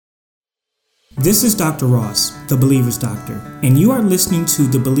This is Dr. Ross, the Believer's Doctor, and you are listening to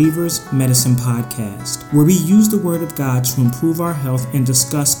the Believer's Medicine Podcast, where we use the Word of God to improve our health and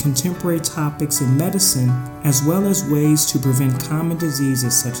discuss contemporary topics in medicine, as well as ways to prevent common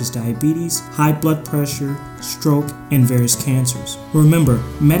diseases such as diabetes, high blood pressure, stroke, and various cancers. Remember,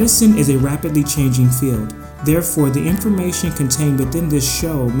 medicine is a rapidly changing field. Therefore, the information contained within this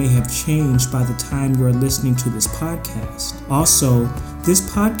show may have changed by the time you are listening to this podcast. Also, this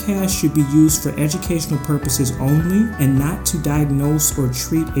podcast should be used for educational purposes only and not to diagnose or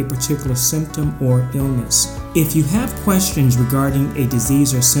treat a particular symptom or illness. If you have questions regarding a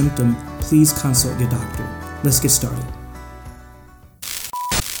disease or symptom, please consult your doctor. Let's get started.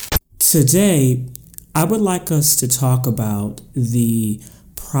 Today, I would like us to talk about the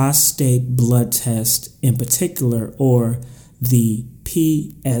prostate blood test in particular, or the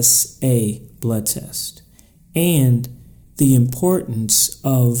PSA blood test, and the importance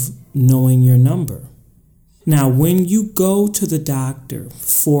of knowing your number. Now, when you go to the doctor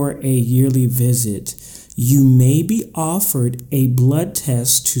for a yearly visit, you may be offered a blood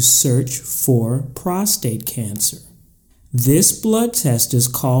test to search for prostate cancer. This blood test is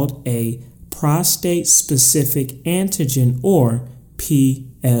called a Prostate Specific Antigen, or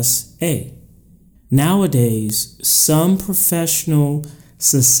PSA. Nowadays, some professional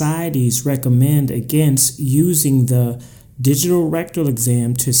societies recommend against using the digital rectal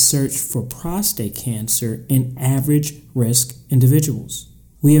exam to search for prostate cancer in average risk individuals.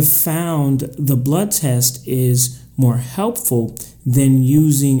 We have found the blood test is more helpful than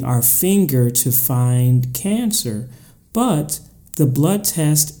using our finger to find cancer, but the blood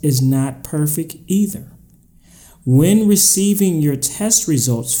test is not perfect either. When receiving your test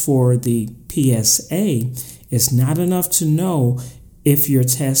results for the PSA, it's not enough to know if your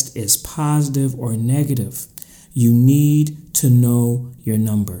test is positive or negative. You need to know your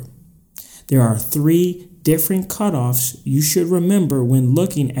number. There are 3 different cutoffs you should remember when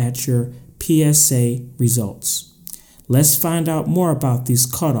looking at your PSA results. Let's find out more about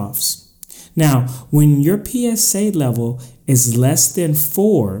these cutoffs. Now, when your PSA level is less than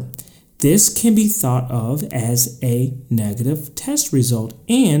 4, this can be thought of as a negative test result,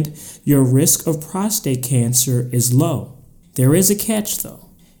 and your risk of prostate cancer is low. There is a catch though.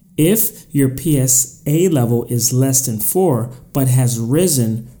 If your PSA level is less than 4 but has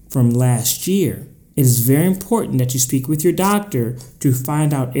risen from last year, it is very important that you speak with your doctor to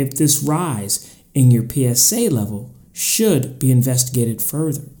find out if this rise in your PSA level should be investigated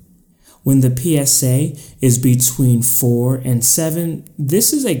further. When the PSA is between 4 and 7,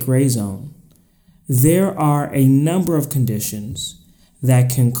 this is a gray zone. There are a number of conditions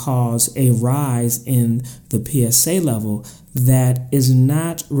that can cause a rise in the PSA level that is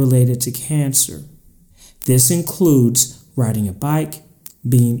not related to cancer. This includes riding a bike,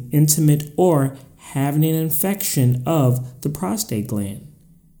 being intimate, or having an infection of the prostate gland.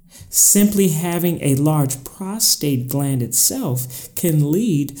 Simply having a large prostate gland itself can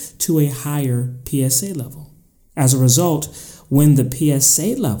lead to a higher PSA level. As a result, when the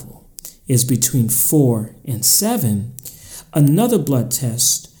PSA level is between 4 and 7, another blood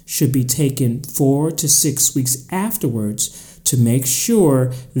test should be taken 4 to 6 weeks afterwards to make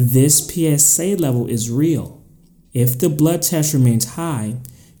sure this PSA level is real. If the blood test remains high,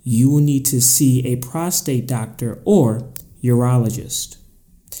 you will need to see a prostate doctor or urologist.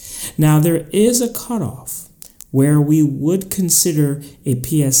 Now, there is a cutoff where we would consider a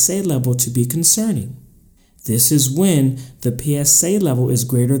PSA level to be concerning. This is when the PSA level is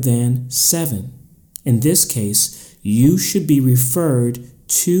greater than 7. In this case, you should be referred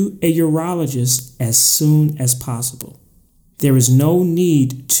to a urologist as soon as possible. There is no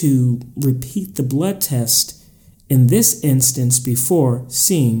need to repeat the blood test in this instance before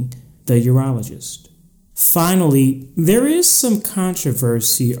seeing the urologist. Finally, there is some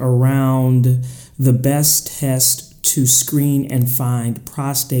controversy around the best test to screen and find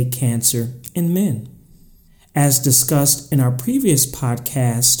prostate cancer in men. As discussed in our previous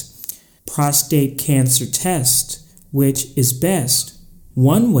podcast, prostate cancer test, which is best,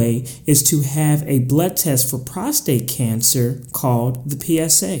 one way is to have a blood test for prostate cancer called the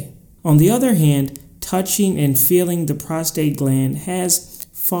PSA. On the other hand, touching and feeling the prostate gland has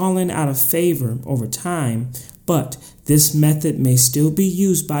fallen out of favor over time, but this method may still be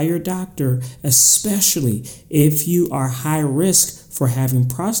used by your doctor, especially if you are high risk for having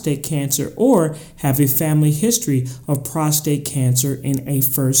prostate cancer or have a family history of prostate cancer in a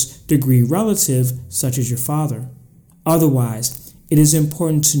first-degree relative such as your father. Otherwise, it is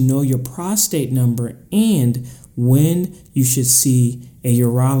important to know your prostate number and when you should see a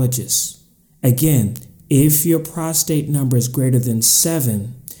urologist. Again, if your prostate number is greater than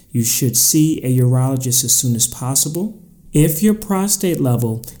 7, you should see a urologist as soon as possible. If your prostate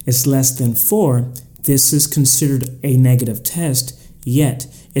level is less than 4, this is considered a negative test, yet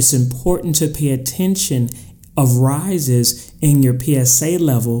it's important to pay attention of rises in your PSA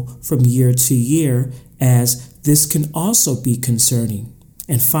level from year to year, as this can also be concerning.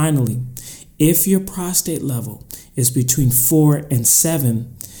 And finally, if your prostate level is between 4 and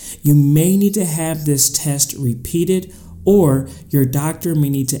 7, you may need to have this test repeated, or your doctor may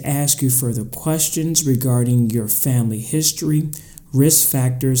need to ask you further questions regarding your family history, risk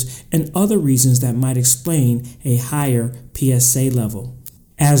factors, and other reasons that might explain a higher PSA level.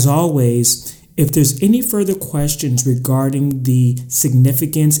 As always, if there's any further questions regarding the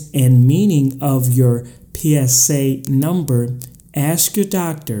significance and meaning of your PSA number, ask your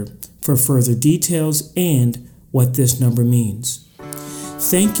doctor for further details and what this number means.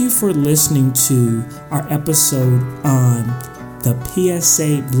 Thank you for listening to our episode on the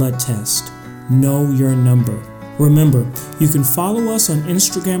PSA blood test. Know your number. Remember, you can follow us on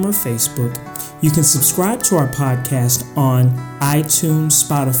Instagram or Facebook. You can subscribe to our podcast on iTunes,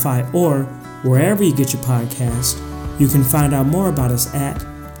 Spotify, or wherever you get your podcast. You can find out more about us at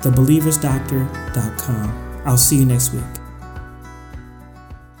thebelieversdoctor.com. I'll see you next week.